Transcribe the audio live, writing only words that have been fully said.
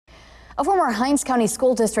A former Hinds County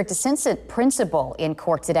School District assistant principal in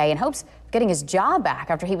court today in hopes of getting his job back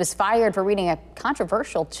after he was fired for reading a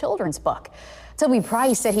controversial children's book. Toby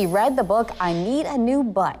Price said he read the book I Need a New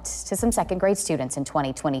Butt to some second grade students in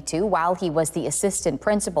 2022 while he was the assistant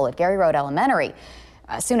principal at Gary Road Elementary.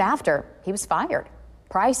 Soon after, he was fired.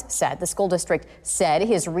 Price said the school district said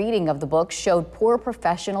his reading of the book showed poor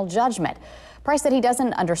professional judgment. Price said he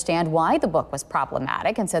doesn't understand why the book was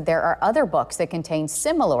problematic and said there are other books that contain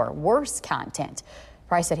similar or worse content.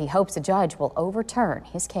 Price said he hopes a judge will overturn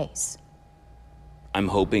his case. I'm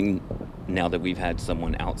hoping now that we've had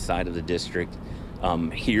someone outside of the district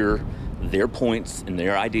hear their points and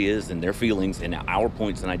their ideas and their feelings and our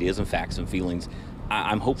points and ideas and facts and feelings.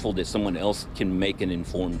 I'm hopeful that someone else can make an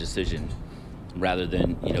informed decision rather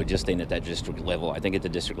than, just staying at that district level. I think at the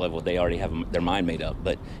district level, they already have their mind made up,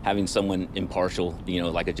 but having someone impartial,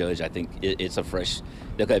 like a judge, I think it's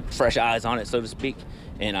they'll have fresh eyes on it, so to speak,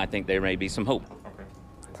 and I think there may be some hope.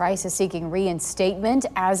 Price is seeking reinstatement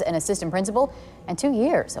as an assistant principal and 2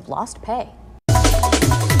 years of lost pay.